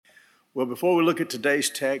Well, before we look at today's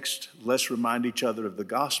text, let's remind each other of the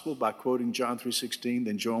gospel by quoting John 3:16,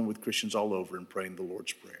 then join with Christians all over in praying the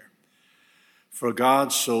Lord's Prayer. For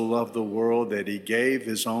God so loved the world that he gave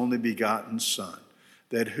his only begotten Son,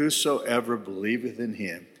 that whosoever believeth in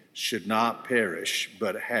him should not perish,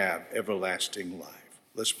 but have everlasting life.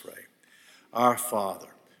 Let's pray. Our Father,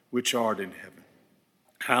 which art in heaven,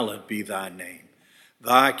 hallowed be thy name.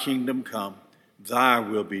 Thy kingdom come, thy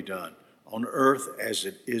will be done, on earth as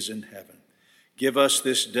it is in heaven. Give us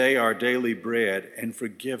this day our daily bread, and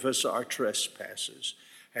forgive us our trespasses,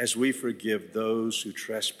 as we forgive those who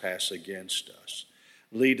trespass against us.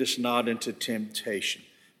 Lead us not into temptation,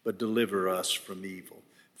 but deliver us from evil.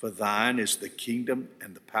 For thine is the kingdom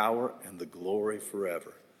and the power and the glory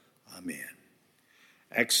forever. Amen.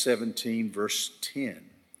 Acts 17, verse 10.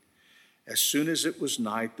 As soon as it was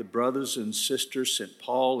night, the brothers and sisters sent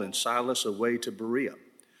Paul and Silas away to Berea.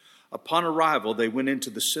 Upon arrival, they went into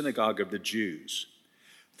the synagogue of the Jews.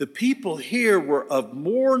 The people here were of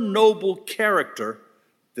more noble character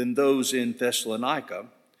than those in Thessalonica,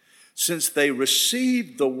 since they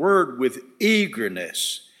received the word with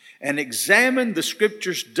eagerness and examined the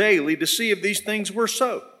scriptures daily to see if these things were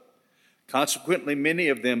so. Consequently, many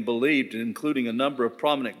of them believed, including a number of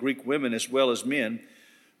prominent Greek women as well as men.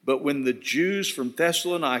 But when the Jews from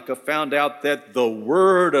Thessalonica found out that the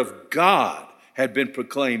word of God had been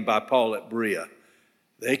proclaimed by Paul at Berea,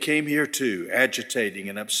 they came here too, agitating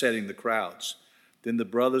and upsetting the crowds. Then the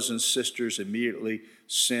brothers and sisters immediately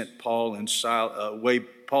sent Paul and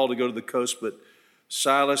Paul to go to the coast, but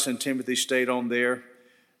Silas and Timothy stayed on there.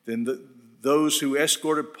 Then those who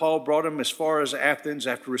escorted Paul brought him as far as Athens.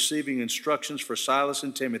 After receiving instructions for Silas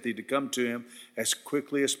and Timothy to come to him as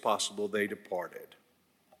quickly as possible, they departed.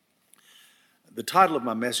 The title of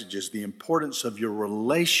my message is The Importance of Your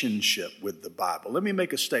Relationship with the Bible. Let me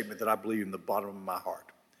make a statement that I believe in the bottom of my heart.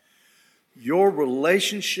 Your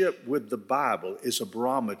relationship with the Bible is a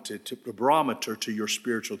barometer to your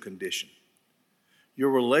spiritual condition.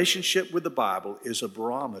 Your relationship with the Bible is a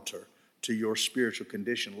barometer to your spiritual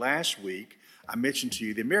condition. Last week, I mentioned to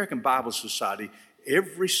you the American Bible Society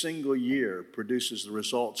every single year produces the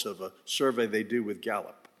results of a survey they do with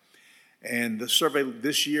Gallup. And the survey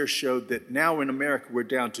this year showed that now in America, we're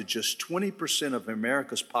down to just 20% of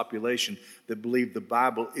America's population that believe the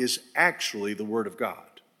Bible is actually the Word of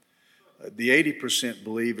God. The 80%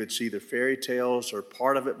 believe it's either fairy tales or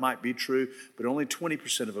part of it might be true, but only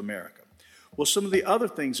 20% of America. Well, some of the other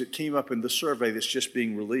things that came up in the survey that's just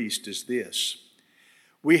being released is this.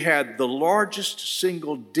 We had the largest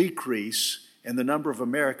single decrease in the number of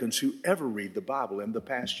Americans who ever read the Bible in the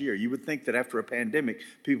past year. You would think that after a pandemic,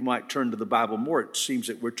 people might turn to the Bible more. It seems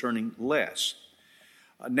that we're turning less.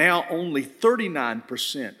 Now only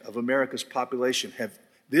 39% of America's population have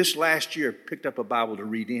this last year picked up a Bible to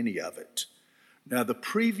read any of it. Now the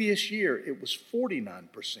previous year, it was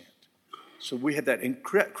 49%. So we had that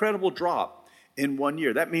incredible drop in 1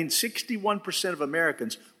 year. That means 61% of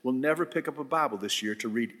Americans will never pick up a Bible this year to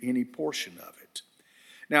read any portion of it.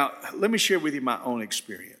 Now, let me share with you my own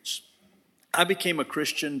experience. I became a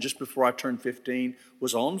Christian just before I turned 15,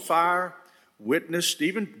 was on fire, witnessed,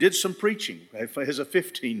 even did some preaching as a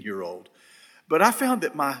 15-year-old. But I found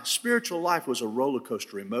that my spiritual life was a roller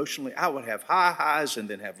coaster emotionally. I would have high highs and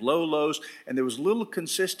then have low lows, and there was little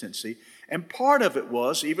consistency. And part of it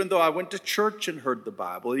was, even though I went to church and heard the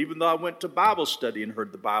Bible, even though I went to Bible study and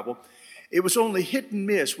heard the Bible, it was only hit and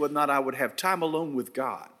miss whether or not I would have time alone with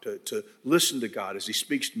God to listen to God as he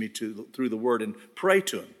speaks to me through the Word and pray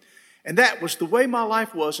to him. And that was the way my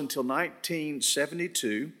life was until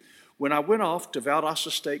 1972, when I went off to Valdosta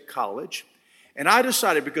State College. And I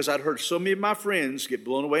decided, because I'd heard so many of my friends get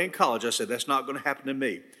blown away in college, I said, that's not going to happen to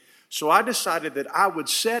me. So I decided that I would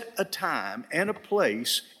set a time and a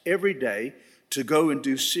place every day to go and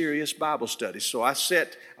do serious Bible studies. So I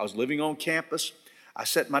was living on campus. I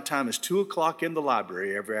set my time as 2 o'clock in the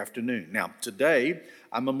library every afternoon. Now, today,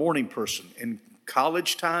 I'm a morning person. In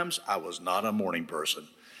college times, I was not a morning person.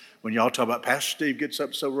 When y'all talk about Pastor Steve gets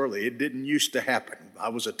up so early, it didn't used to happen. I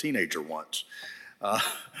was a teenager once.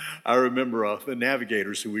 I remember the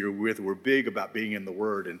navigators who we were with were big about being in the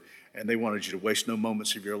Word, and they wanted you to waste no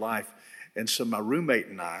moments of your life. And so my roommate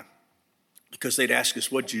and I, because they'd ask us,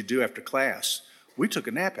 what did you do after class? We took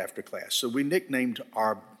a nap after class. So we nicknamed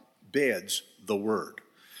our beds the Word.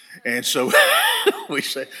 And so we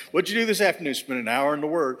say, what'd you do this afternoon? Spend an hour in the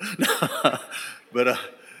Word. But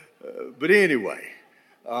anyway,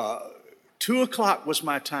 2 2 o'clock was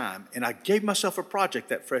my time, and I gave myself a project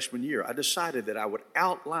that freshman year. I decided that I would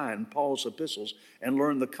outline Paul's epistles and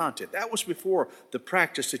learn the content. That was before the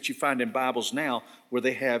practice that you find in Bibles now, where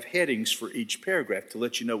they have headings for each paragraph to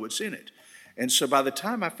let you know what's in it. And so by the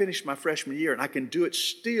time I finished my freshman year, and I can do it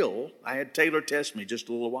still, I had Taylor test me just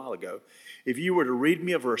a little while ago. If you were to read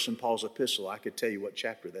me a verse in Paul's epistle, I could tell you what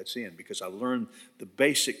chapter that's in, because I learned the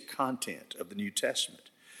basic content of the New Testament.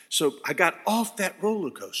 So I got off that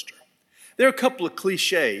roller coaster. There are a couple of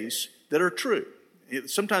cliches that are true.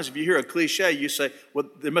 Sometimes if you hear a cliche, you say, well,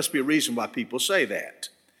 there must be a reason why people say that.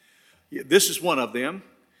 This is one of them.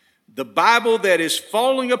 The Bible that is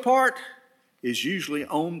falling apart is usually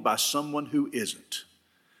owned by someone who isn't.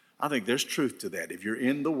 I think there's truth to that. If you're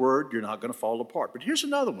in the Word, you're not going to fall apart. But here's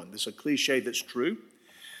another one. This is a cliche that's true.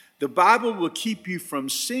 The Bible will keep you from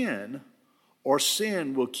sin, or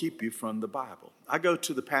sin will keep you from the Bible. I go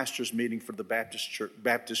to the pastor's meeting for the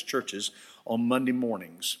Baptist churches on Monday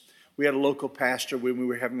mornings. We had a local pastor, when we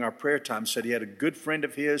were having our prayer time, said he had a good friend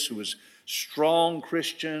of his who was strong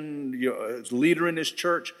Christian, leader in his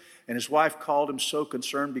church, and his wife called him so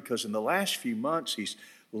concerned because in the last few months he's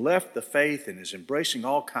left the faith and is embracing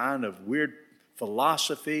all kind of weird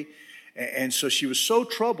philosophy. And so she was so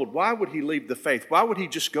troubled. Why would he leave the faith? Why would he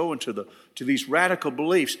just go into these radical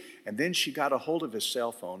beliefs? And then she got a hold of his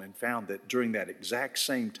cell phone and found that during that exact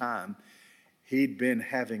same time, he'd been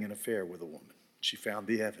having an affair with a woman. She found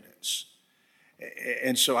the evidence.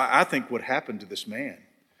 And so I think what happened to this man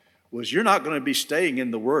was, you're not going to be staying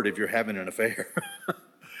in the Word if you're having an affair.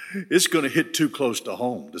 It's going to hit too close to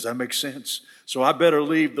home. Does that make sense? So I better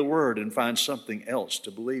leave the Word and find something else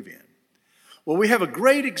to believe in. Well, we have a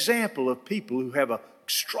great example of people who have a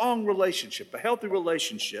strong relationship, a healthy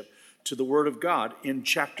relationship to the Word of God in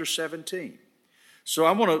chapter 17. So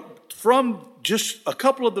I want to, from just a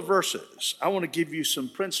couple of the verses, I want to give you some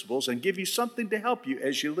principles and give you something to help you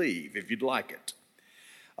as you leave, if you'd like it.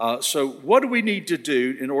 So what do we need to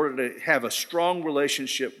do in order to have a strong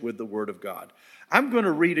relationship with the Word of God? I'm going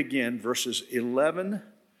to read again verses 11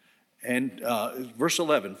 and verse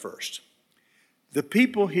 11 first. The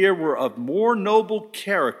people here were of more noble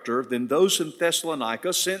character than those in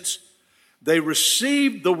Thessalonica, since they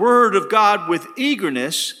received the Word of God with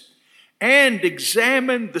eagerness and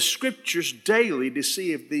examined the Scriptures daily to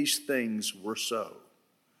see if these things were so.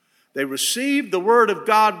 They received the Word of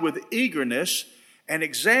God with eagerness and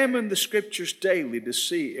examined the Scriptures daily to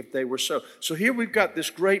see if they were so. So here we've got this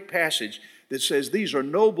great passage that says these are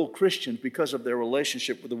noble Christians because of their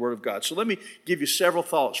relationship with the Word of God. So let me give you several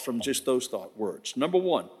thoughts from just those words. Number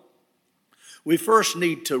one, we first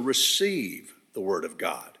need to receive the Word of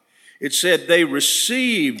God. It said they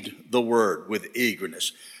received the Word with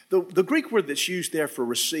eagerness. The Greek word that's used there for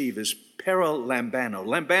receive is paralambano.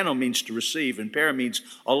 Lambano means to receive, and para means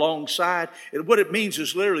alongside. And what it means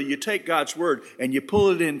is literally you take God's Word and you pull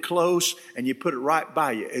it in close and you put it right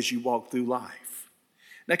by you as you walk through life.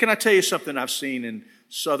 Now, can I tell you something I've seen in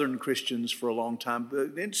Southern Christians for a long time?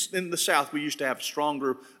 In the South, we used to have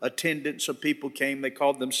stronger attendance of people came. They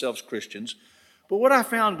called themselves Christians. But what I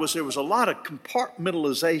found was there was a lot of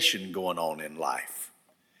compartmentalization going on in life.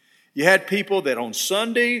 You had people that on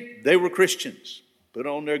Sunday, they were Christians. Put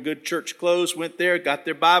on their good church clothes, went there, got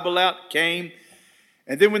their Bible out, came.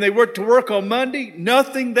 And then when they went to work on Monday,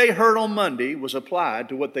 nothing they heard on Monday was applied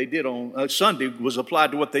to what they did on Sunday was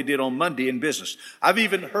applied to what they did on Monday in business. I've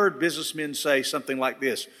even heard businessmen say something like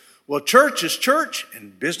this: well, church is church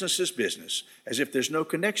and business is business, as if there's no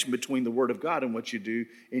connection between the Word of God and what you do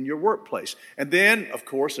in your workplace. And then, of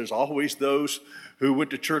course, there's always those who went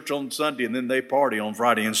to church on Sunday and then they party on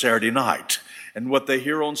Friday and Saturday night. And what they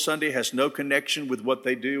hear on Sunday has no connection with what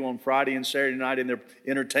they do on Friday and Saturday night in their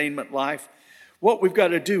entertainment life. What we've got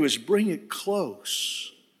to do is bring it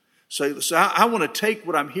close. So I want to take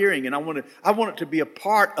what I'm hearing and I want it to be a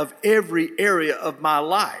part of every area of my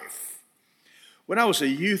life. When I was a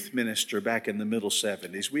youth minister back in the middle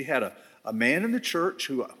 70s, we had a man in the church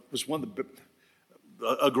who was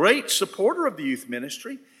a great supporter of the youth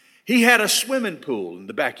ministry. He had a swimming pool in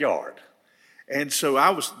the backyard. And so I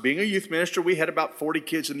was, being a youth minister, we had about 40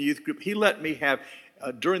 kids in the youth group. He let me have,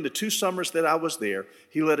 during the 2 summers that I was there,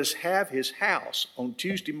 he let us have his house on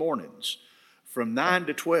Tuesday mornings from 9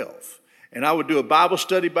 to 12. And I would do a Bible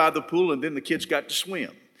study by the pool, and then the kids got to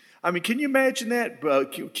swim. I mean, can you imagine that?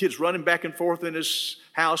 Kids running back and forth in his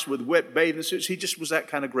house with wet bathing suits. He just was that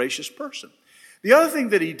kind of gracious person. The other thing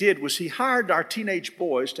that he did was he hired our teenage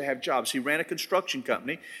boys to have jobs. He ran a construction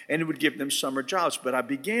company, and he would give them summer jobs. But I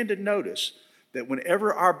began to notice that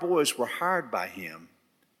whenever our boys were hired by him,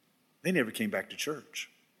 they never came back to church.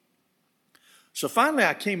 So finally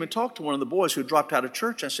I came and talked to one of the boys who had dropped out of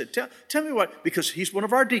church. I said, tell me what, because he's one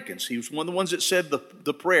of our deacons. He was one of the ones that said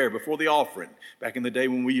the prayer before the offering, back in the day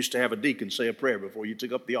when we used to have a deacon say a prayer before you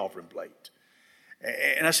took up the offering plate.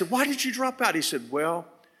 And I said, why did you drop out? He said, well,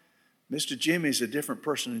 Mr. Jimmy's a different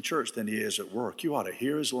person in church than he is at work. You ought to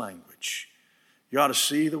hear his language. You ought to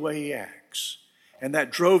see the way he acts. And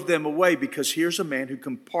that drove them away, because here's a man who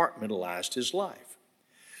compartmentalized his life.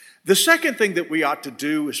 The second thing that we ought to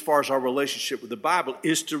do as far as our relationship with the Bible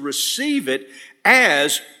is to receive it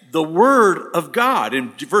as the Word of God.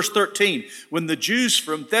 In verse 13, when the Jews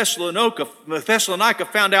from Thessalonica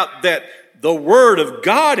found out that the Word of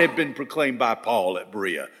God had been proclaimed by Paul at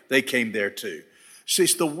Berea, they came there too. See,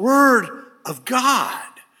 it's the Word of God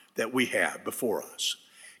that we have before us.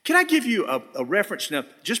 Can I give you a reference now?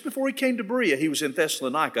 Just before he came to Berea, he was in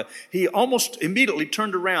Thessalonica. He almost immediately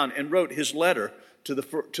turned around and wrote his letter to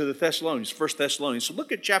the Thessalonians, 1 Thessalonians. So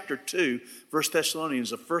look at chapter 2, 1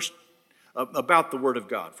 Thessalonians, about the Word of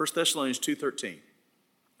God. 1 Thessalonians 2:13.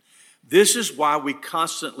 This is why we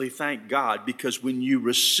constantly thank God, because when you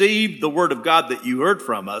received the Word of God that you heard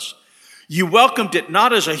from us, you welcomed it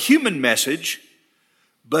not as a human message,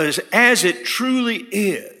 but as it truly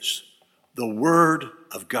is, the Word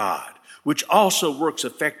of God, which also works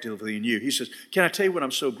effectively in you. He says, can I tell you what,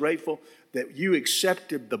 I'm so grateful that you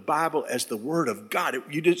accepted the Bible as the Word of God.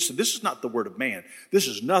 You did. So this is not the Word of man. This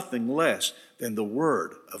is nothing less than the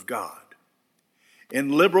Word of God. In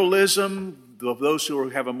liberalism, those who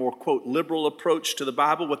have a more, quote, liberal approach to the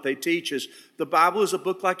Bible, what they teach is the Bible is a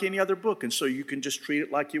book like any other book. And so you can just treat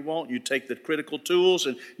it like you want. You take the critical tools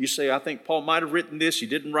and you say, I think Paul might have written this. He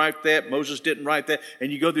didn't write that. Moses didn't write that.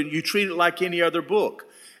 And you go there and you treat it like any other book.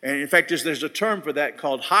 And in fact, there's a term for that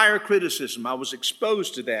called higher criticism. I was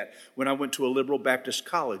exposed to that when I went to a liberal Baptist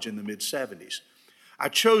college in the mid-'70s. I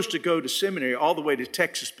chose to go to seminary all the way to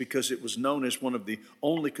Texas because it was known as one of the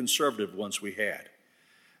only conservative ones we had.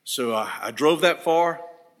 So I drove that far.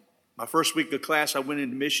 My first week of class, I went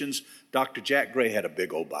into missions. Dr. Jack Gray had a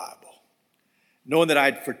big old Bible. Knowing that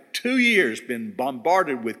I'd for 2 years been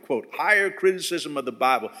bombarded with, quote, higher criticism of the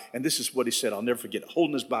Bible. And this is what he said. I'll never forget it,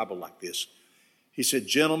 holding his Bible like this. He said,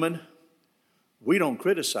 gentlemen, we don't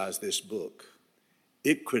criticize this book.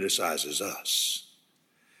 It criticizes us.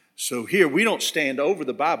 So here, we don't stand over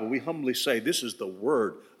the Bible. We humbly say, this is the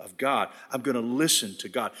Word of God. I'm going to listen to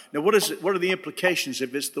God. Now, what are the implications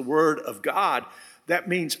if it's the Word of God? That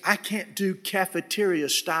means I can't do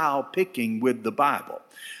cafeteria-style picking with the Bible.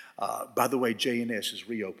 By the way, J&S is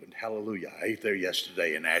reopened. Hallelujah. I ate there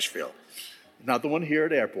yesterday in Nashville. Not the one here at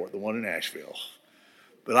the airport, the one in Nashville.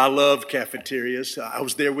 But I love cafeterias. I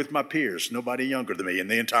was there with my peers, nobody younger than me in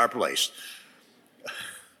the entire place.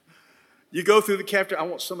 You go through the cafeteria, I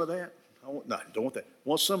want some of that. Don't want that.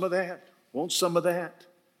 Want some of that? Want some of that?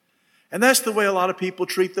 And that's the way a lot of people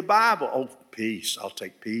treat the Bible. Oh, peace. I'll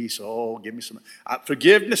take peace. Oh, give me some.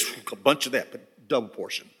 Forgiveness, a bunch of that, but double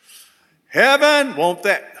portion. Heaven, want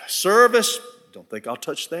that. Service, don't think I'll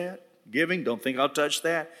touch that. Giving, don't think I'll touch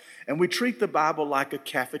that. And we treat the Bible like a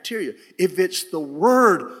cafeteria. If it's the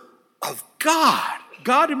Word of God,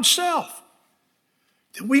 God Himself,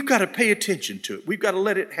 then we've got to pay attention to it. We've got to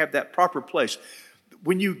let it have that proper place.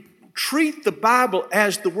 When you treat the Bible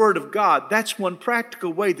as the Word of God, that's one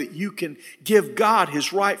practical way that you can give God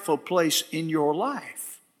His rightful place in your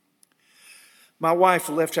life. My wife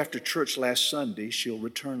left after church last Sunday. She'll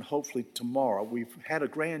return hopefully tomorrow. We've had a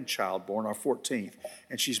grandchild born, our 14th,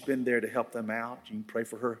 and she's been there to help them out. You can pray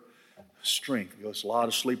for her strength. There's a lot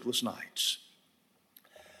of sleepless nights.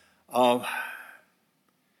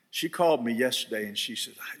 She called me yesterday and she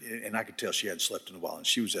said, and I could tell she hadn't slept in a while, and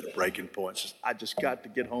she was at a breaking point. She says, I just got to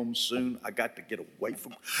get home soon. I got to get away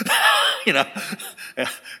from, you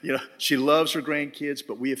know, she loves her grandkids,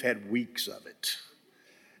 but we have had weeks of it.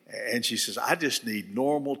 And she says, I just need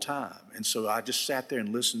normal time. And so I just sat there and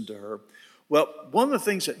listened to her. Well, one of the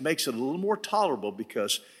things that makes it a little more tolerable,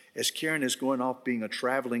 because as Karen is going off being a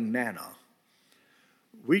traveling nana,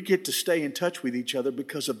 we get to stay in touch with each other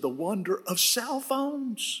because of the wonder of cell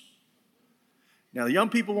phones. Now, the young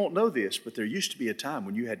people won't know this, but there used to be a time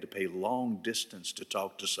when you had to pay long distance to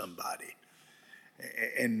talk to somebody.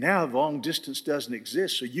 And now long distance doesn't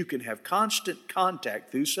exist, so you can have constant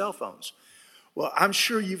contact through cell phones. Well, I'm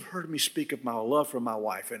sure you've heard me speak of my love for my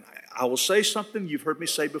wife, and I will say something you've heard me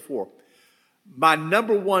say before. My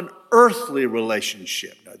number one earthly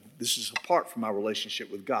relationship, now this is apart from my relationship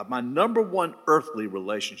with God, my number one earthly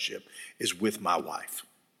relationship is with my wife.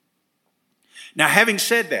 Now, having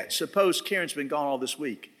said that, suppose Karen's been gone all this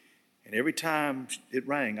week, and every time it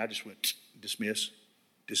rang, I just went, dismiss,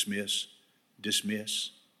 dismiss,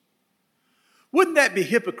 dismiss. Wouldn't that be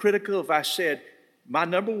hypocritical if I said, my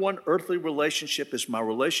number one earthly relationship is my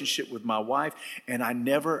relationship with my wife, and I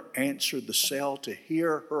never answer the cell to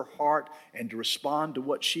hear her heart and to respond to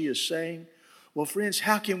what she is saying? Well, friends,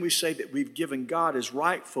 how can we say that we've given God his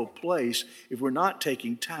rightful place if we're not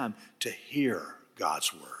taking time to hear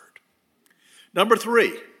God's word? Number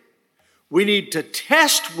 3, we need to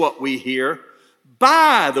test what we hear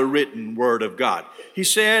by the written word of God. He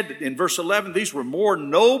said in verse 11, these were more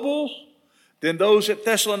noble than those at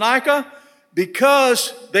Thessalonica,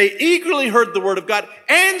 because they eagerly heard the word of God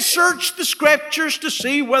and searched the scriptures to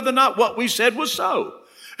see whether or not what we said was so.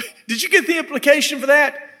 Did you get the implication for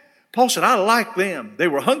that? Paul said, I like them. They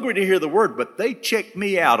were hungry to hear the word, but they checked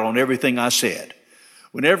me out on everything I said.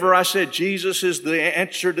 Whenever I said Jesus is the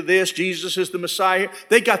answer to this, Jesus is the Messiah,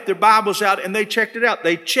 they got their Bibles out and they checked it out.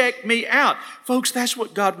 They checked me out. Folks, that's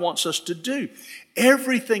what God wants us to do.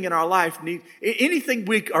 Everything in our life, anything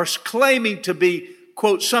we are claiming to be,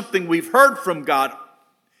 quote, something we've heard from God,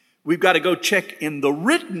 we've got to go check in the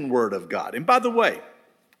written word of God. And by the way,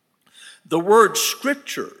 the word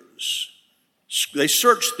scriptures, they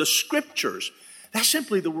search the scriptures. That's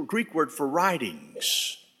simply the Greek word for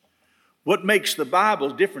writings. What makes the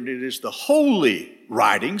Bible different, it is the holy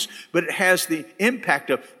writings, but it has the impact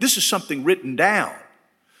of, this is something written down.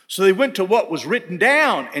 So they went to what was written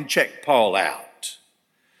down and checked Paul out.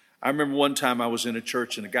 I remember one time I was in a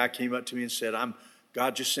church and a guy came up to me and said,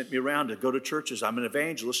 God just sent me around to go to churches. I'm an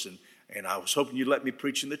evangelist, and I was hoping you'd let me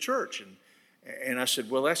preach in the church. And I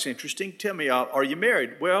said, well, that's interesting. Tell me, are you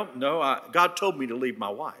married? Well, no, God told me to leave my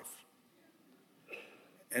wife.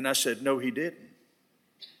 And I said, no, he didn't.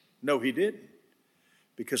 No, he didn't.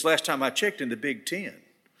 Because last time I checked in the Big Ten,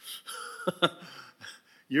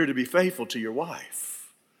 you're to be faithful to your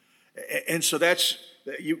wife. And so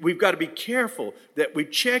we've got to be careful that we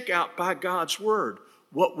check out by God's word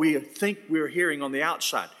what we think we're hearing on the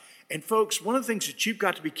outside. And folks, one of the things that you've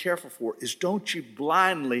got to be careful for is don't you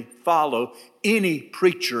blindly follow any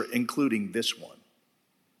preacher, including this one.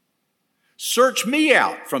 Search me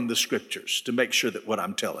out from the scriptures to make sure that what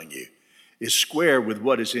I'm telling you is square with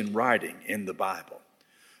what is in writing in the Bible.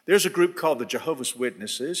 There's a group called the Jehovah's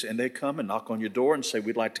Witnesses, and they come and knock on your door and say,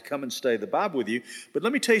 we'd like to come and study the Bible with you. But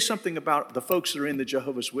let me tell you something about the folks that are in the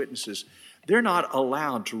Jehovah's Witnesses. They're not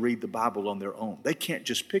allowed to read the Bible on their own. They can't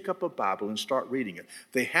just pick up a Bible and start reading it.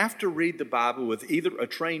 They have to read the Bible with either a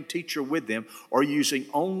trained teacher with them or using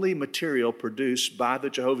only material produced by the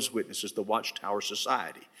Jehovah's Witnesses, the Watchtower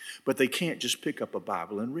Society. But they can't just pick up a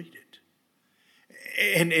Bible and read it.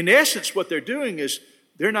 And in essence, what they're doing is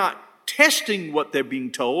they're not testing what they're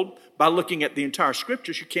being told by looking at the entire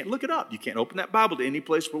scriptures. You can't look it up. You can't open that Bible to any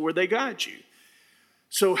place where they guide you.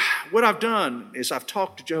 So what I've done is I've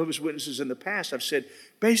talked to Jehovah's Witnesses in the past. I've said,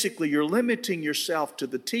 basically, you're limiting yourself to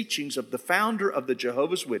the teachings of the founder of the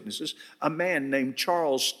Jehovah's Witnesses, a man named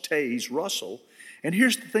Charles Taze Russell. And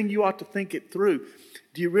here's the thing, you ought to think it through.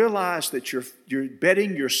 Do you realize that you're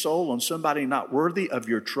betting your soul on somebody not worthy of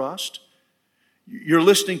your trust? You're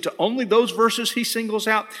listening to only those verses he singles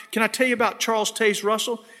out. Can I tell you about Charles Taze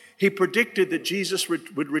Russell? He predicted that Jesus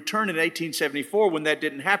would return in 1874. When that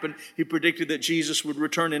didn't happen, he predicted that Jesus would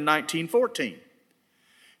return in 1914.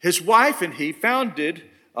 His wife and he founded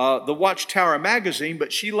the Watchtower magazine,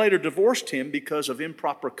 but she later divorced him because of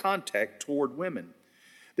improper contact toward women.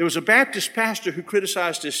 There was a Baptist pastor who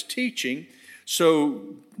criticized his teaching, so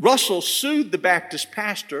Russell sued the Baptist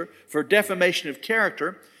pastor for defamation of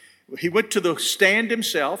character. He went to the stand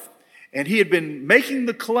himself, and he had been making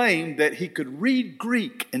the claim that he could read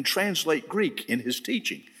Greek and translate Greek in his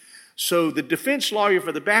teaching. So the defense lawyer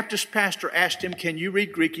for the Baptist pastor asked him, can you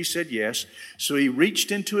read Greek? He said yes. So he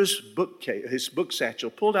reached into his book satchel,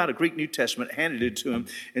 pulled out a Greek New Testament, handed it to him,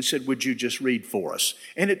 and said, would you just read for us?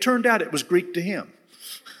 And it turned out it was Greek to him.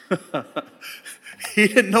 He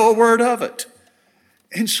didn't know a word of it.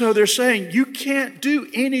 And so they're saying, you can't do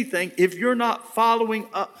anything if you're not following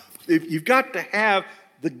up. You've got to have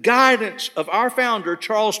the guidance of our founder,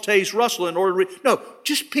 Charles Taze Russell, in order to read. No,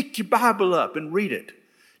 just pick your Bible up and read it.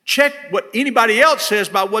 Check what anybody else says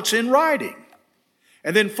about what's in writing.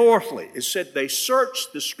 And then fourthly, it said they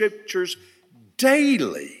searched the scriptures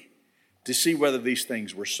daily to see whether these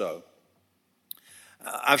things were so.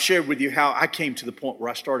 I've shared with you how I came to the point where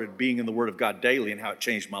I started being in the Word of God daily and how it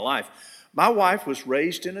changed my life. My wife was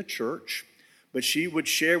raised in a church, but she would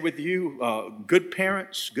share with you good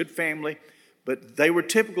parents, good family, but they were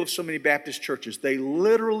typical of so many Baptist churches. They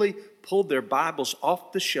literally pulled their Bibles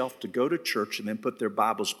off the shelf to go to church and then put their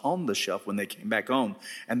Bibles on the shelf when they came back home,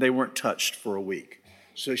 and they weren't touched for a week.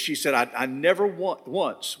 So she said, I never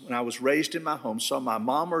once, when I was raised in my home, saw my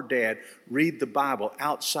mom or dad read the Bible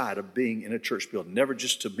outside of being in a church building, never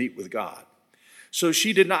just to meet with God. So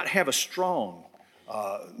she did not have a strong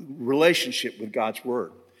relationship with God's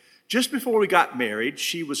Word. Just before we got married,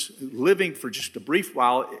 she was living for just a brief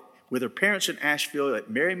while with her parents in Asheville at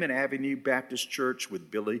Merriman Avenue Baptist Church with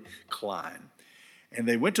Billy Klein. And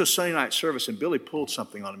they went to a Sunday night service, and Billy pulled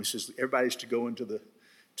something on him. He says, everybody's to go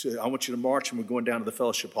I want you to march, and we're going down to the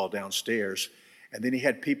fellowship hall downstairs. And then he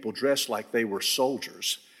had people dressed like they were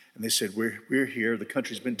soldiers. And they said, we're here. The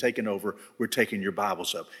country's been taken over. We're taking your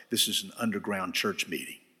Bibles up. This is an underground church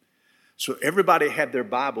meeting. So everybody had their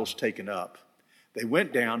Bibles taken up. They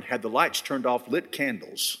went down, had the lights turned off, lit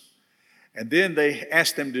candles. And then they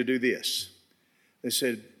asked them to do this. They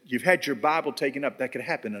said, you've had your Bible taken up. That could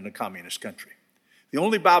happen in a communist country. The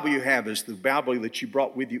only Bible you have is the Bible that you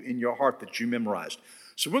brought with you in your heart that you memorized.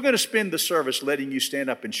 So we're going to spend the service letting you stand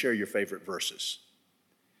up and share your favorite verses.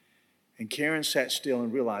 And Karen sat still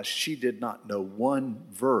and realized she did not know one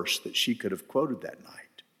verse that she could have quoted that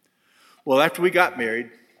night. Well, after we got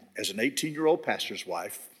married, as an 18-year-old pastor's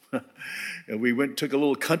wife, and we took a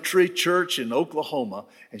little country church in Oklahoma,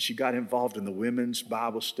 and she got involved in the women's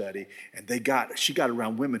Bible study, and she got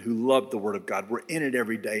around women who loved the Word of God, were in it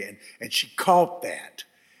every day, and she caught that.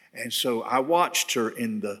 And so I watched her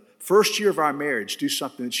in the first year of our marriage do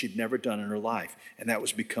something that she'd never done in her life, and that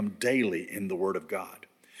was become daily in the Word of God.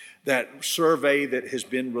 That survey that has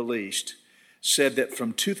been released said that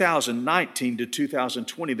from 2019 to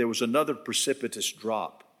 2020, there was another precipitous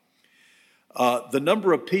drop. The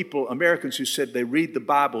number of people, Americans who said they read the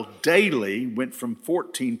Bible daily, went from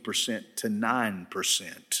 14% to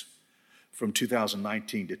 9% from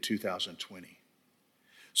 2019 to 2020.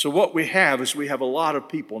 So what we have is we have a lot of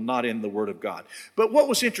people not in the Word of God. But what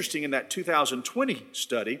was interesting in that 2020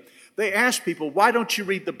 study, they asked people, why don't you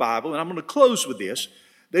read the Bible? And I'm going to close with this.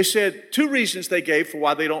 They said 2 reasons they gave for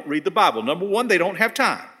why they don't read the Bible. Number 1, they don't have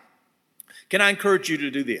time. Can I encourage you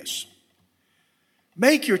to do this?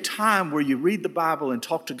 Make your time where you read the Bible and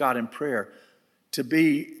talk to God in prayer to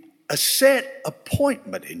be a set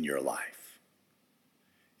appointment in your life.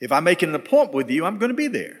 If I'm making an appointment with you, I'm going to be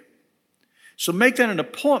there. So make that an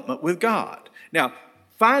appointment with God. Now,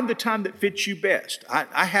 find the time that fits you best.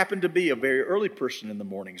 I happen to be a very early person in the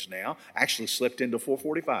mornings now. Actually slept into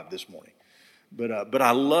 4:45 this morning. But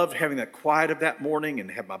I love having that quiet of that morning and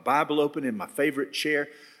have my Bible open in my favorite chair.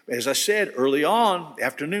 As I said early on,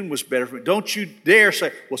 afternoon was better for me. Don't you dare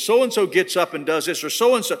say, well, so-and-so gets up and does this, or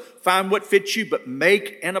so-and-so. Find what fits you, but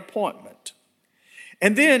make an appointment.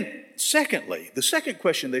 And then, secondly, the second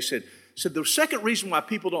question they said the second reason why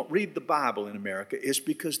people don't read the Bible in America is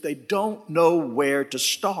because they don't know where to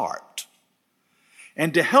start.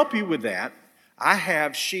 And to help you with that, I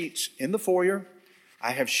have sheets in the foyer.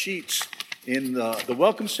 I have sheets in the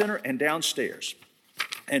Welcome Center and downstairs.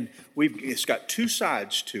 And it's got 2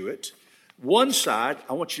 sides to it. One side,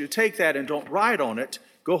 I want you to take that and don't write on it.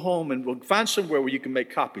 Go home and we'll find somewhere where you can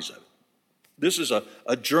make copies of it. This is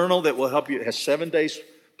a journal that will help you. It has 7 days,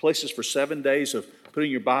 places for 7 days of putting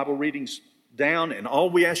your Bible readings down. And all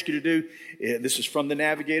we ask you to do, this is from the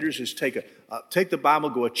Navigators, is take the Bible,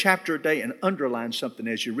 go a chapter a day, and underline something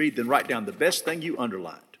as you read. Then write down the best thing you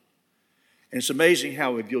underlined. And it's amazing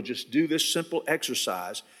how if you'll just do this simple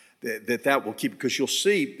exercise, that will keep, because you'll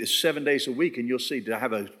see it's 7 days a week, and you'll see, did I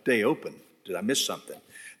have a day open? Did I miss something?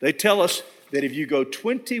 They tell us that if you go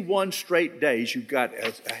 21 straight days, you've got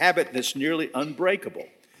a habit that's nearly unbreakable.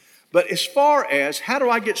 But as far as how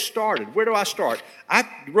do I get started, where do I start? I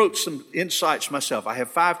wrote some insights myself. I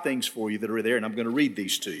have 5 things for you that are there, and I'm going to read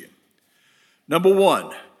these to you. Number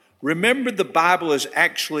 1, remember the Bible is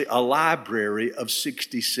actually a library of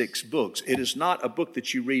 66 books. It is not a book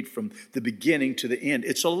that you read from the beginning to the end.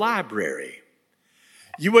 It's a library.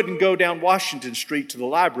 You wouldn't go down Washington Street to the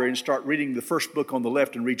library and start reading the first book on the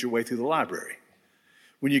left and read your way through the library.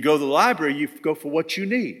 When you go to the library, you go for what you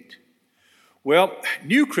need. Well,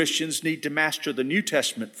 new Christians need to master the New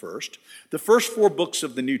Testament first. The first 4 books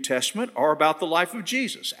of the New Testament are about the life of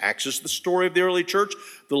Jesus. Acts is the story of the early church.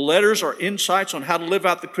 The letters are insights on how to live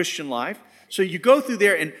out the Christian life. So you go through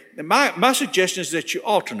there, and my suggestion is that you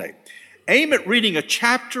alternate. Aim at reading a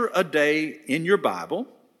chapter a day in your Bible.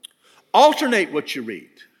 Alternate what you read.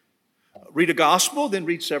 Read a gospel, then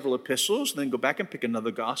read several epistles, then go back and pick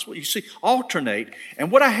another gospel. You see, alternate.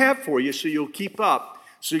 And what I have for you, so you'll keep up,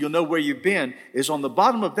 so you'll know where you've been, is on the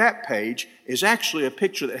bottom of that page is actually a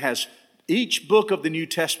picture that has each book of the New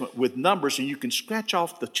Testament with numbers, and you can scratch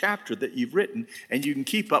off the chapter that you've written, and you can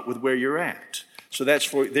keep up with where you're at. So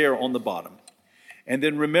that's there on the bottom. And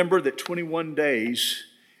then remember that 21 days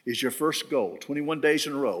is your first goal, 21 days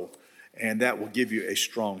in a row, and that will give you a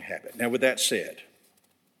strong habit. Now, with that said,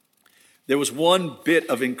 there was one bit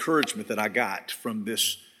of encouragement that I got from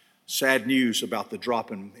this sad news about the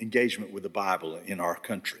drop in engagement with the Bible in our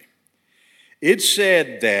country. It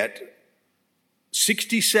said that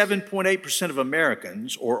 67.8% of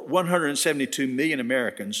Americans, or 172 million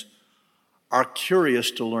Americans, are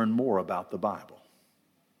curious to learn more about the Bible.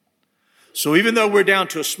 So even though we're down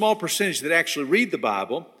to a small percentage that actually read the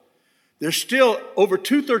Bible, there's still over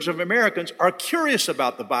 2/3 of Americans are curious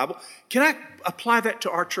about the Bible. Can I apply that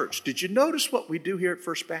to our church? Did you notice what we do here at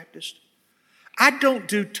First Baptist? I don't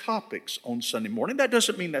do topics on Sunday morning. That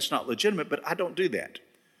doesn't mean that's not legitimate, but I don't do that.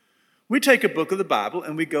 We take a book of the Bible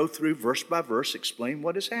and we go through verse by verse, explain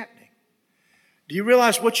what is happening. Do you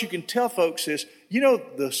realize what you can tell folks is,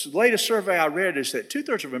 the latest survey I read is that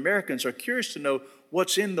 2/3 of Americans are curious to know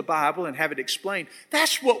what's in the Bible and have it explained.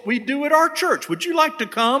 That's what we do at our church. Would you like to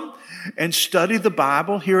come and study the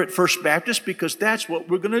Bible here at First Baptist? Because that's what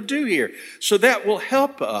we're going to do here. So that will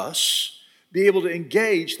help us be able to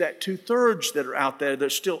engage that 2/3 that are out there that are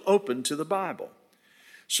still open to the Bible.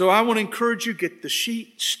 So I want to encourage you, get the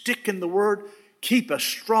sheet, stick in the Word, keep a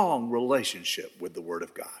strong relationship with the Word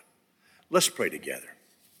of God. Let's pray together.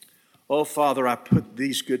 Oh, Father, I put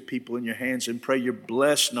these good people in your hands and pray your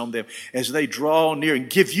blessing on them as they draw near and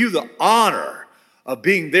give you the honor of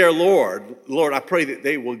being their Lord. Lord, I pray that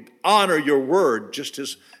they will honor your word just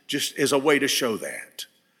as a way to show that.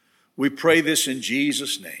 We pray this in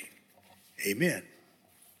Jesus' name. Amen.